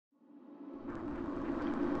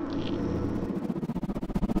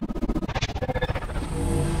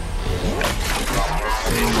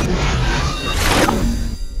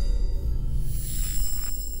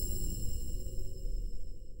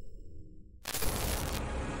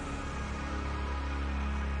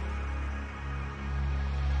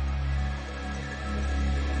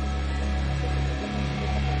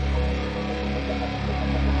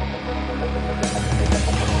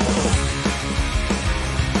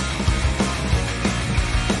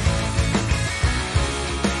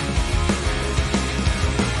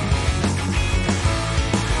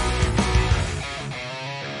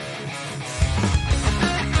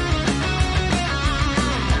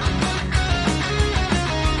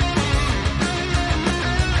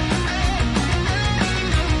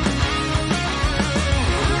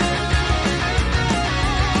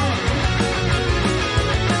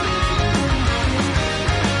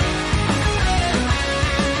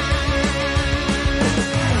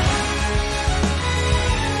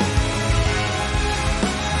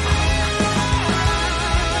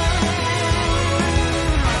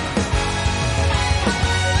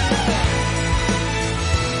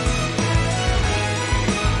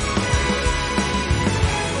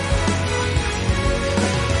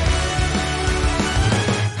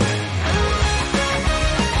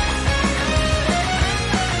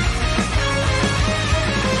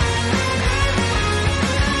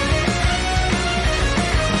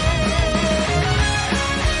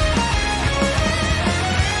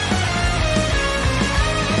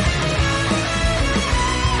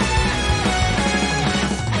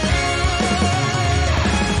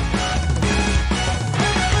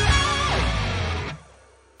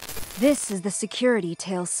This is the security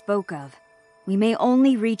Tails spoke of. We may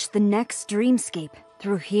only reach the next dreamscape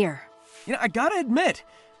through here. You know, I gotta admit,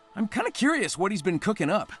 I'm kinda curious what he's been cooking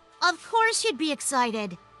up. Of course you'd be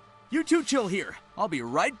excited. You two chill here. I'll be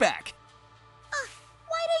right back.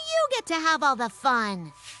 Why do you get to have all the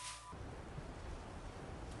fun?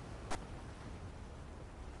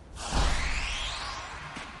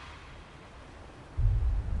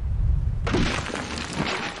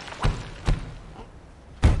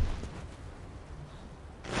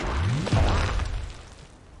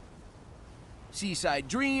 Seaside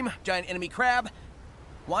Dream, giant enemy crab.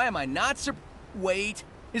 Why am I not Wait,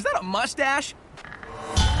 is that a mustache?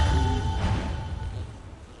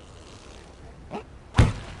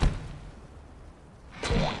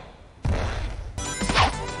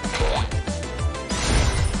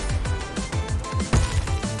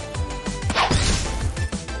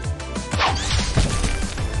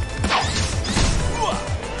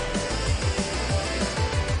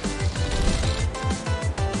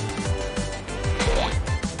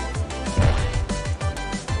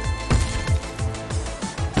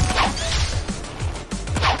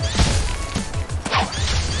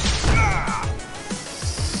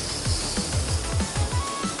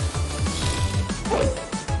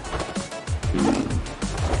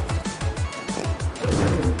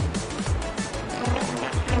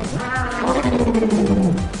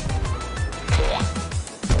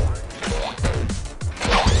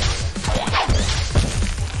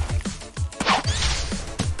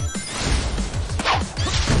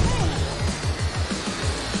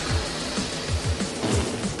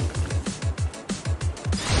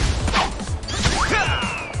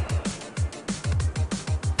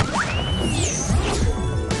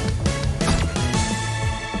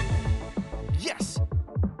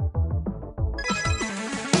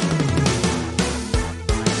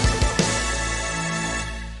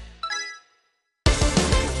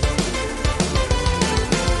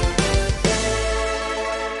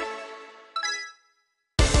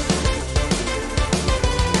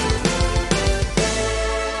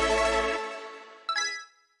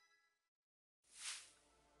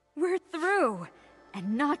 We're through!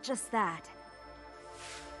 And not just that.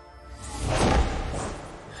 Oh,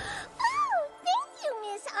 thank you,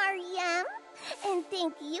 Miss R.E.M. And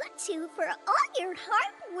thank you, too, for all your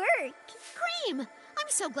hard work. Cream, I'm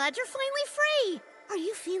so glad you're finally free. Are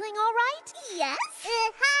you feeling all right? Yes?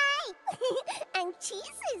 Hi! And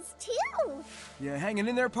cheeses, too. You hanging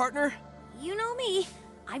in there, partner? You know me.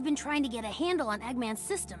 I've been trying to get a handle on Eggman's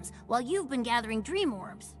systems while you've been gathering dream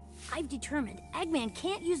orbs. I've determined Eggman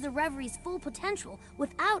can't use the Reverie's full potential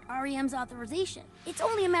without R.E.M's authorization. It's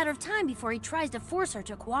only a matter of time before he tries to force her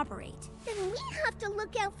to cooperate. Then we have to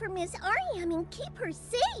look out for Miss R.E.M. and keep her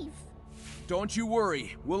safe. Don't you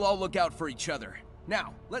worry. We'll all look out for each other.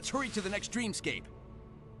 Now, let's hurry to the next dreamscape.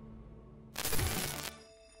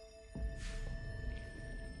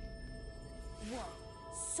 Whoa,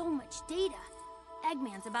 so much data.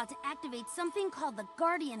 Eggman's about to activate something called the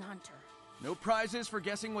Guardian Hunter. No prizes for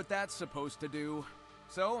guessing what that's supposed to do.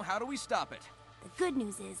 So, how do we stop it? The good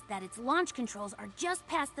news is that its launch controls are just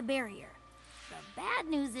past the barrier. The bad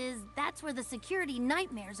news is that's where the security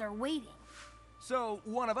nightmares are waiting. So,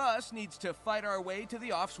 one of us needs to fight our way to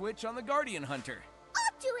the off switch on the Guardian Hunter.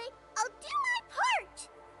 I'll do it. I'll do my part.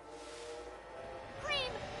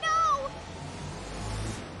 Cream, no!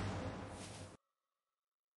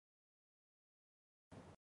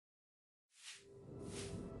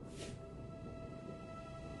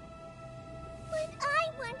 But I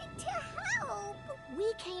wanted to help.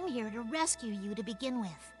 We came here to rescue you to begin with.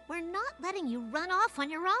 We're not letting you run off on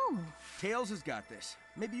your own. Tails has got this.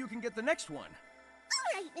 Maybe you can get the next one.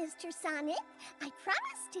 All right, Mr. Sonic. I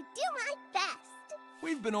promise to do my best.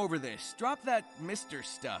 We've been over this. Drop that Mr.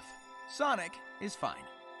 stuff. Sonic is fine.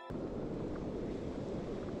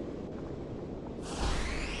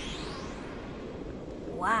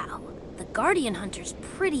 Wow, the Guardian Hunter's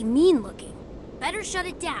pretty mean looking. Better shut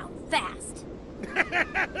it down, fast.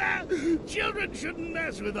 Children shouldn't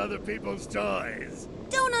mess with other people's toys.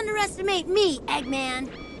 Don't underestimate me, Eggman.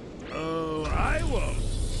 Oh, I won't.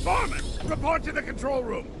 Foremen, report to the control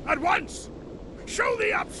room, at once! Show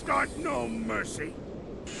the upstart no mercy.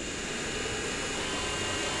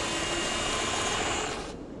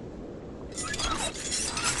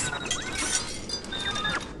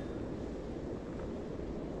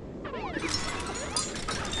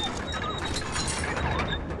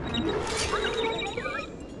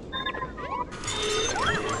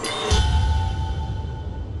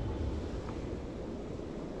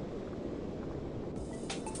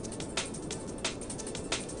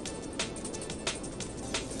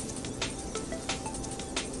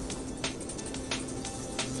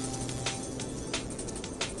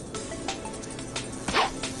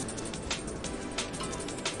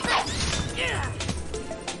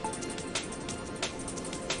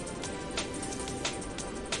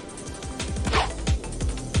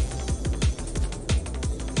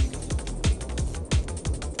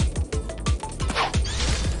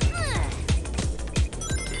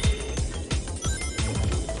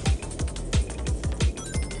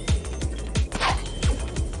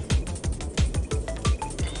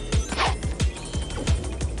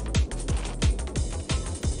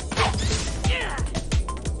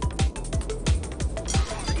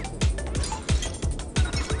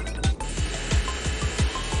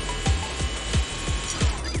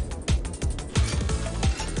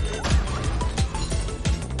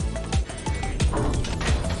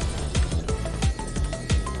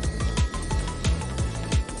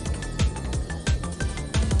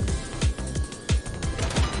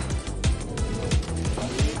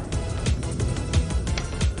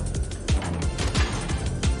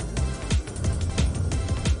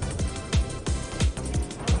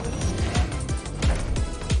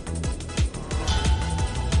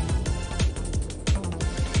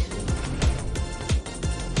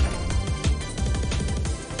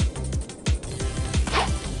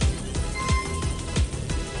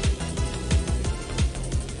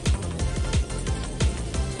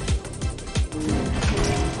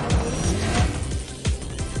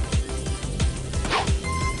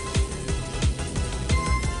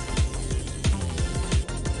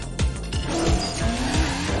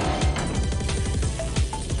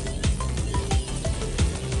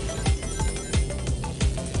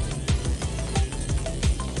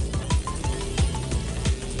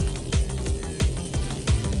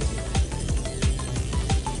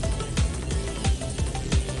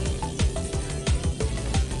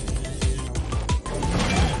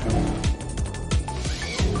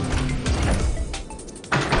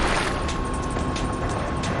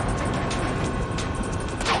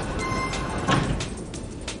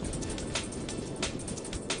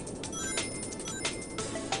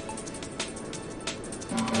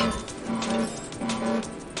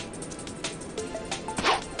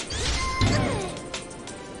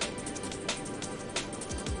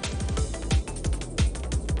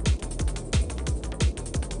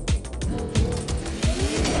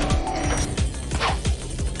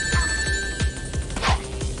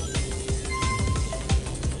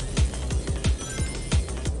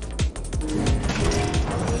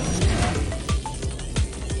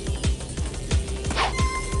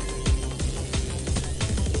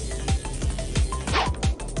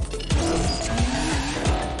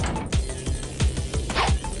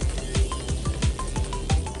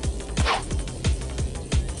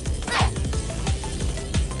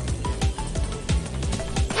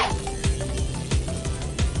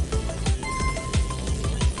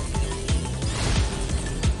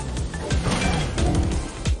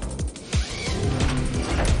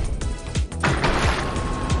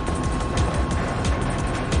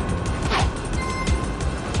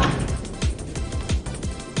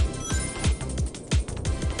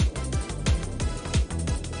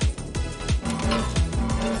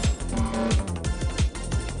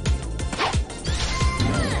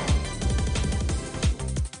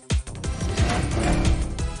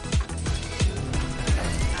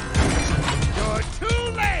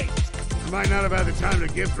 Might not have had the time to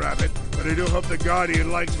gift wrap it, but I do hope the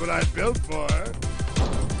Guardian likes what I built for her.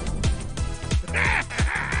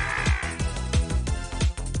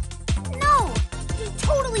 No! He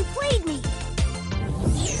totally played me!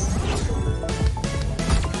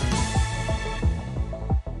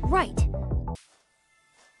 Right.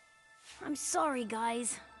 I'm sorry,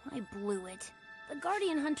 guys. I blew it. The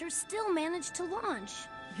Guardian Hunters still managed to launch.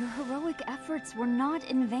 Your heroic efforts were not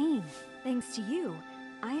in vain. Thanks to you,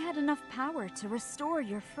 I had enough power to restore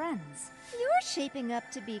your friends. You're shaping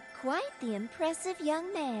up to be quite the impressive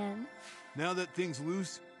young man. Now that thing's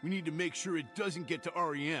loose, we need to make sure it doesn't get to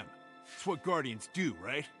REM. It's what Guardians do,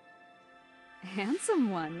 right?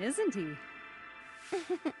 Handsome one, isn't he?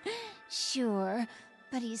 Sure,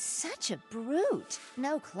 but he's such a brute.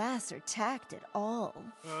 No class or tact at all.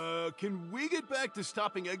 Can we get back to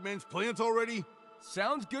stopping Eggman's plans already?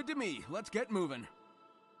 Sounds good to me. Let's get moving.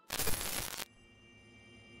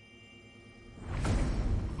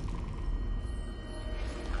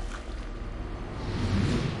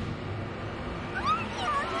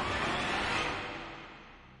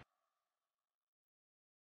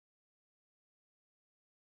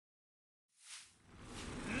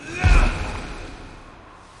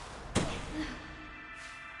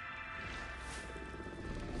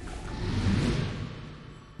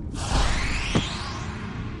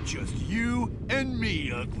 Just you and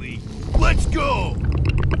me, Ugly. Let's go!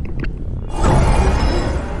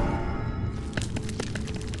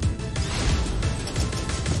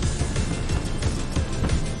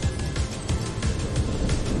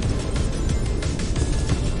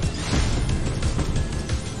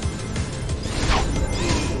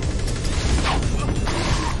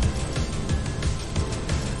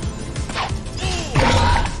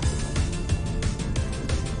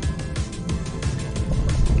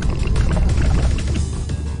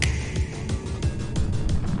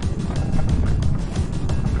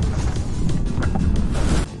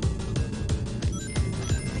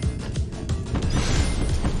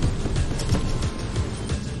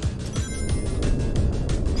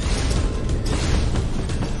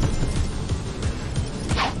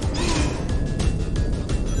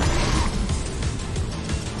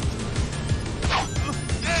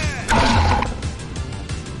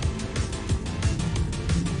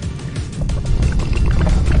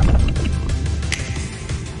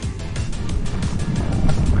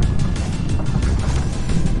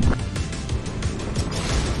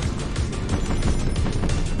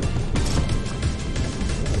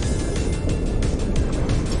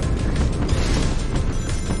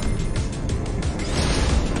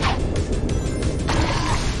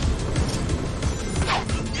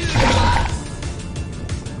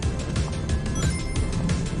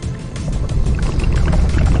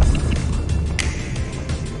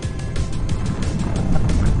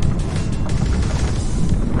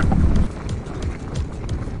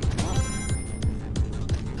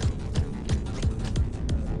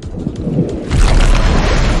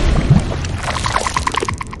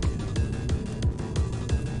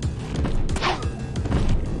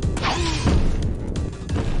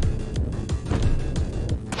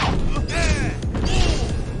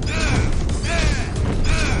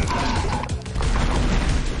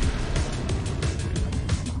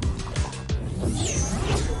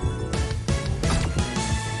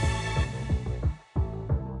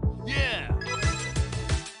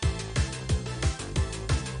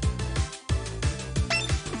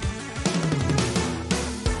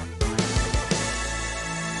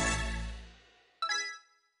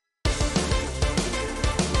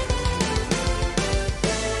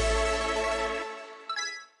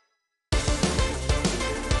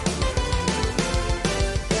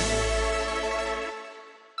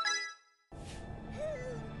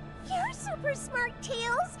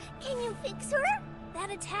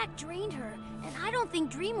 drained her, and I don't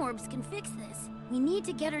think Dream Orbs can fix this. We need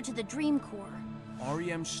to get her to the Dream Core.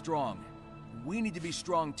 REM's strong. We need to be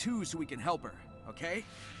strong too so we can help her, okay?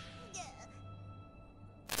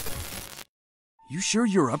 You sure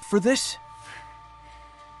you're up for this?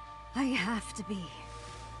 I have to be.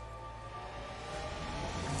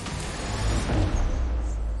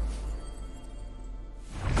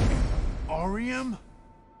 REM?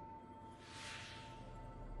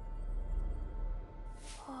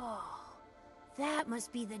 That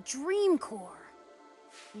must be the Dream Core.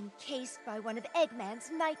 Encased by one of Eggman's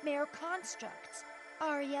nightmare constructs,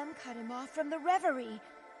 REM cut him off from the reverie,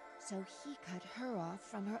 so he cut her off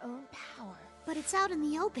from her own power. But it's out in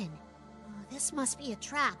the open. Oh, this must be a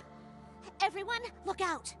trap. Everyone, look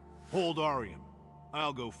out! Hold REM.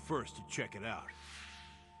 I'll go first to check it out.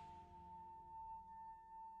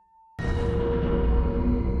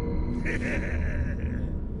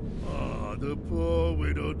 Oh, the poor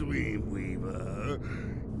widow Dreamweaver.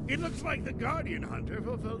 It looks like the Guardian Hunter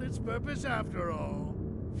fulfilled its purpose after all.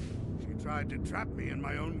 She tried to trap me in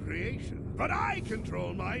my own creation, but I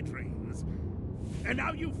control my dreams. And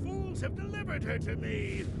now you fools have delivered her to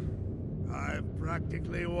me. I've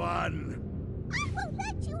practically won. I won't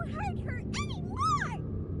let you hurt her anymore!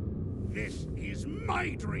 This is my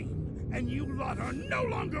dream, and you lot are no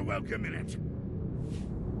longer welcome in it.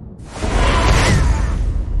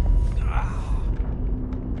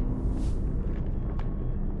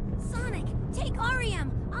 Sonic, take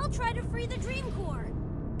REM. I'll try to free the Dream Core.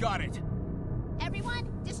 Got it. Everyone,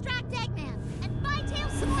 distract Eggman, and Bytail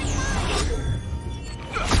some more time!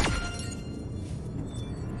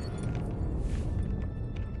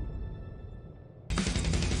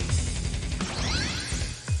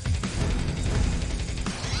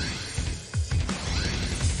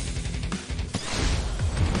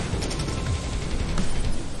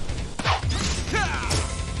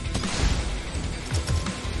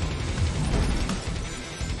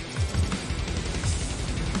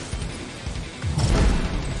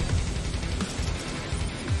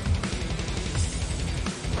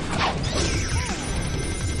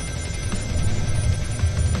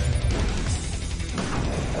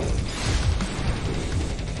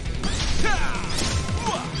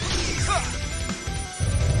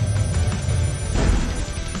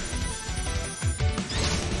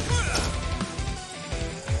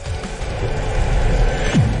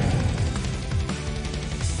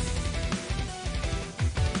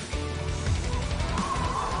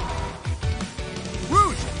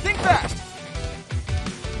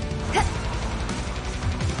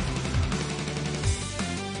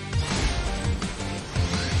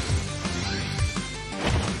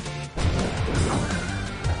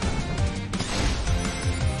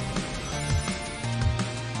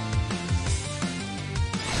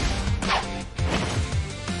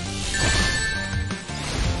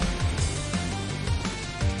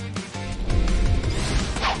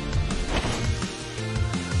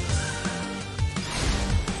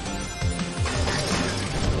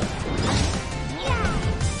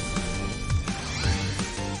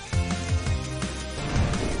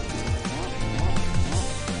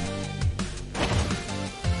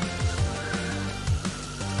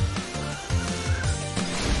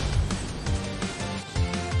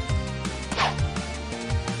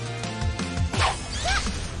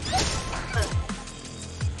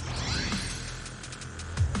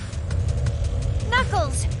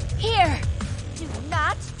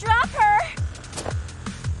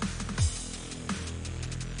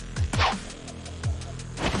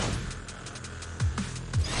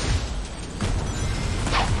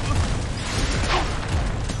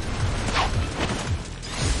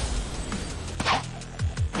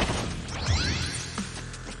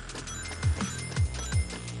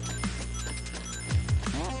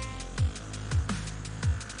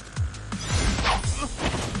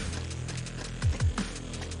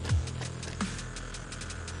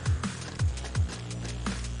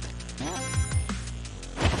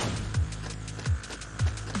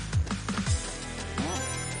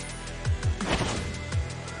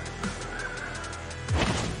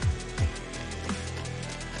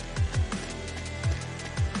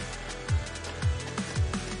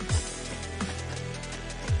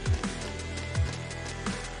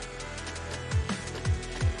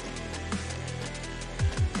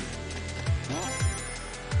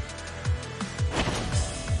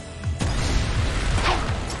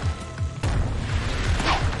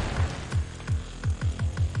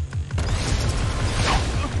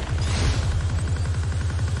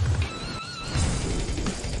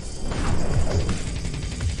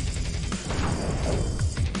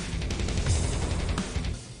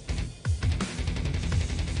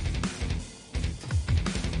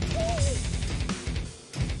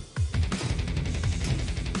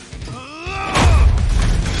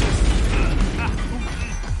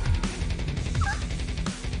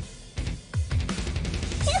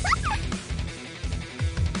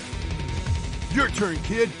 Your turn,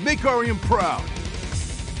 kid. Make Arium proud.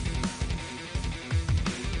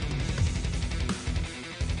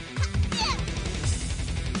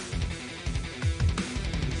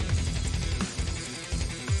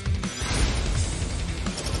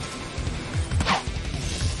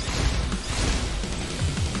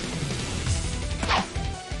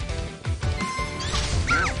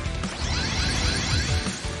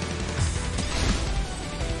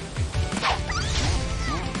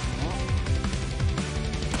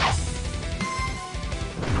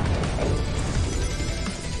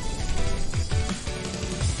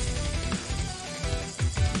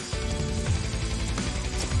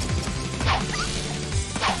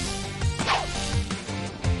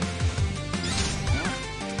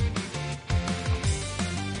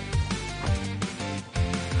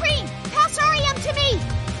 Green, pass Arium to me!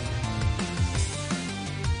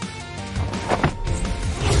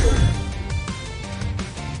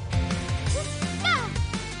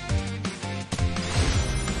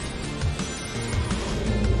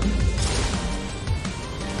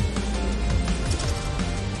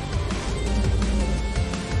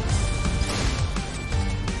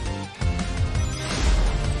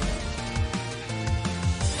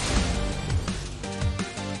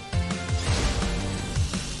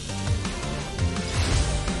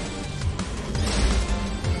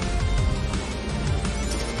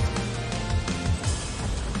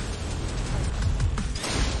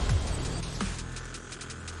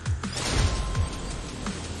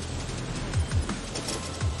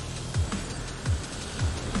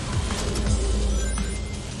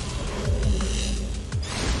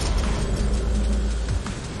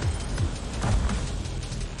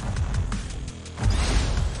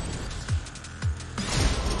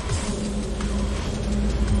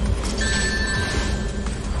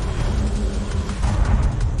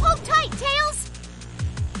 Hold tight, Tails!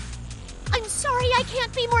 I'm sorry I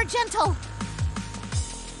can't be more gentle.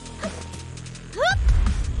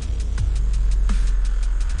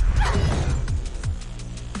 Got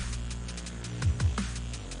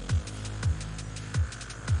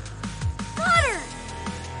her!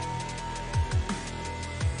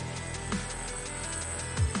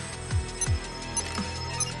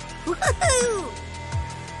 Woohoo!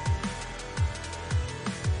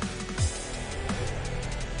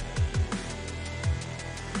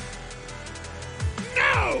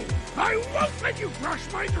 No! I won't let you crush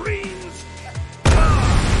my dreams!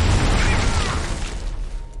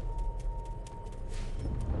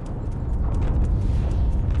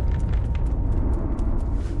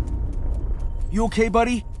 You okay,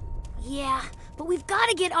 buddy? Yeah, but we've got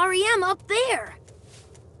to get REM up there.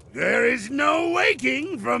 There is no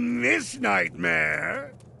waking from this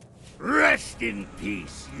nightmare. Rest in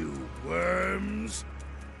peace, you worms.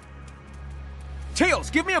 Tails,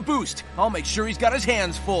 give me a boost. I'll make sure he's got his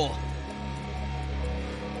hands full.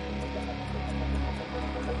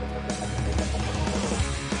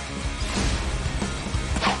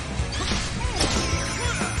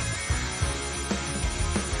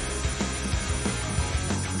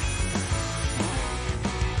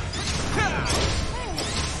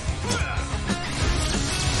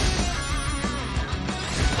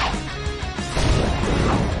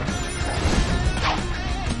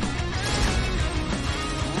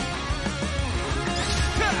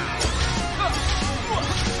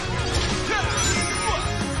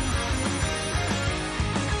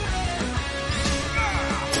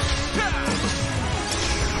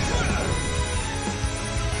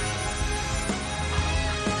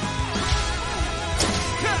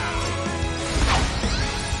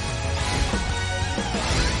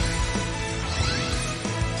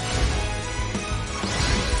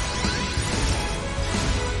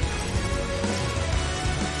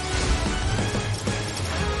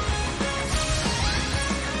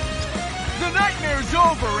 The nightmare's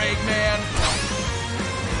over, Eggman!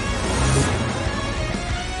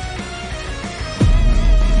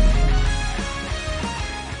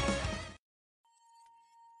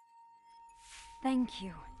 Thank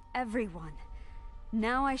you, everyone.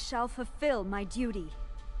 Now I shall fulfill my duty.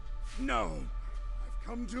 No, I've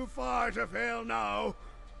come too far to fail now.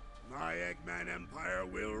 My Eggman Empire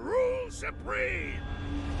will rule supreme!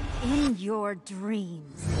 In your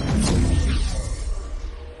dreams.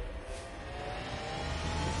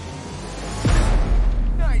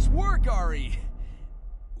 Nice work, Ari!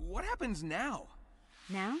 What happens now?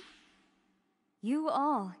 Now, you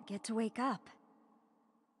all get to wake up.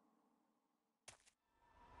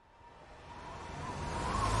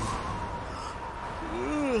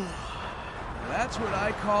 That's what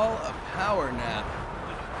I call a power nap.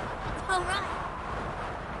 All right.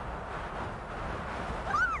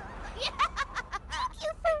 Yeah!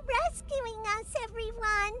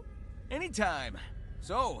 feed time.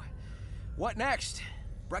 So, what next?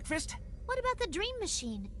 Breakfast? What about the dream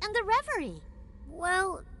machine and the reverie?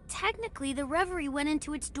 Well, technically the Reverie went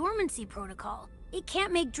into its dormancy protocol. It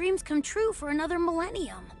can't make dreams come true for another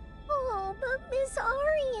millennium. Oh, but Miss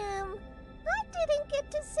R.E.M., I didn't get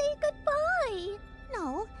to say goodbye.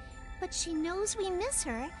 No, but she knows we miss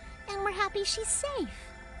her, and we're happy she's safe.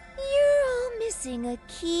 You're all missing a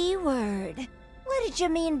key word. What did you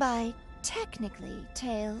mean by technically,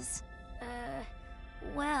 Tails?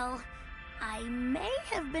 Well, I may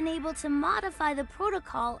have been able to modify the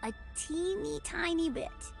protocol a teeny tiny bit.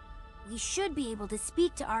 We should be able to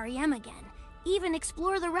speak to R.E.M. again, even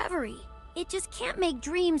explore the Reverie. It just can't make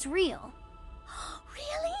dreams real.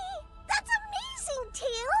 Really? That's amazing,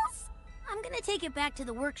 Tails! I'm gonna take it back to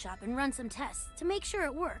the workshop and run some tests to make sure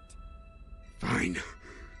it worked. Fine.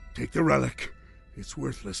 Take the relic. It's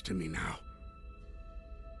worthless to me now.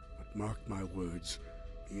 But mark my words,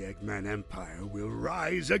 the Eggman Empire will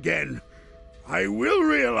rise again. I will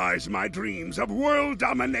realize my dreams of world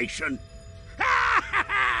domination.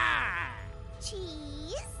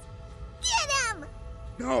 Cheese? Get him!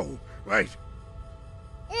 No, wait.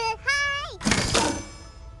 Hi!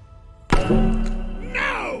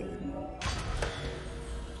 No!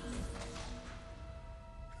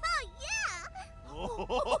 Oh, yeah!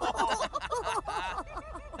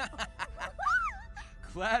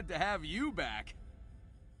 Glad to have you back.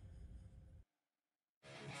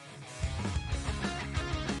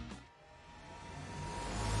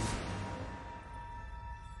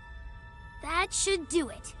 That should do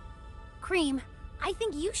it. Cream, I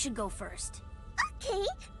think you should go first. Okay,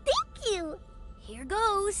 thank you. Here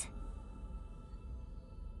goes.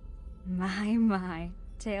 My,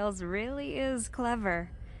 Tails really is clever.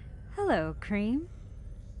 Hello, Cream.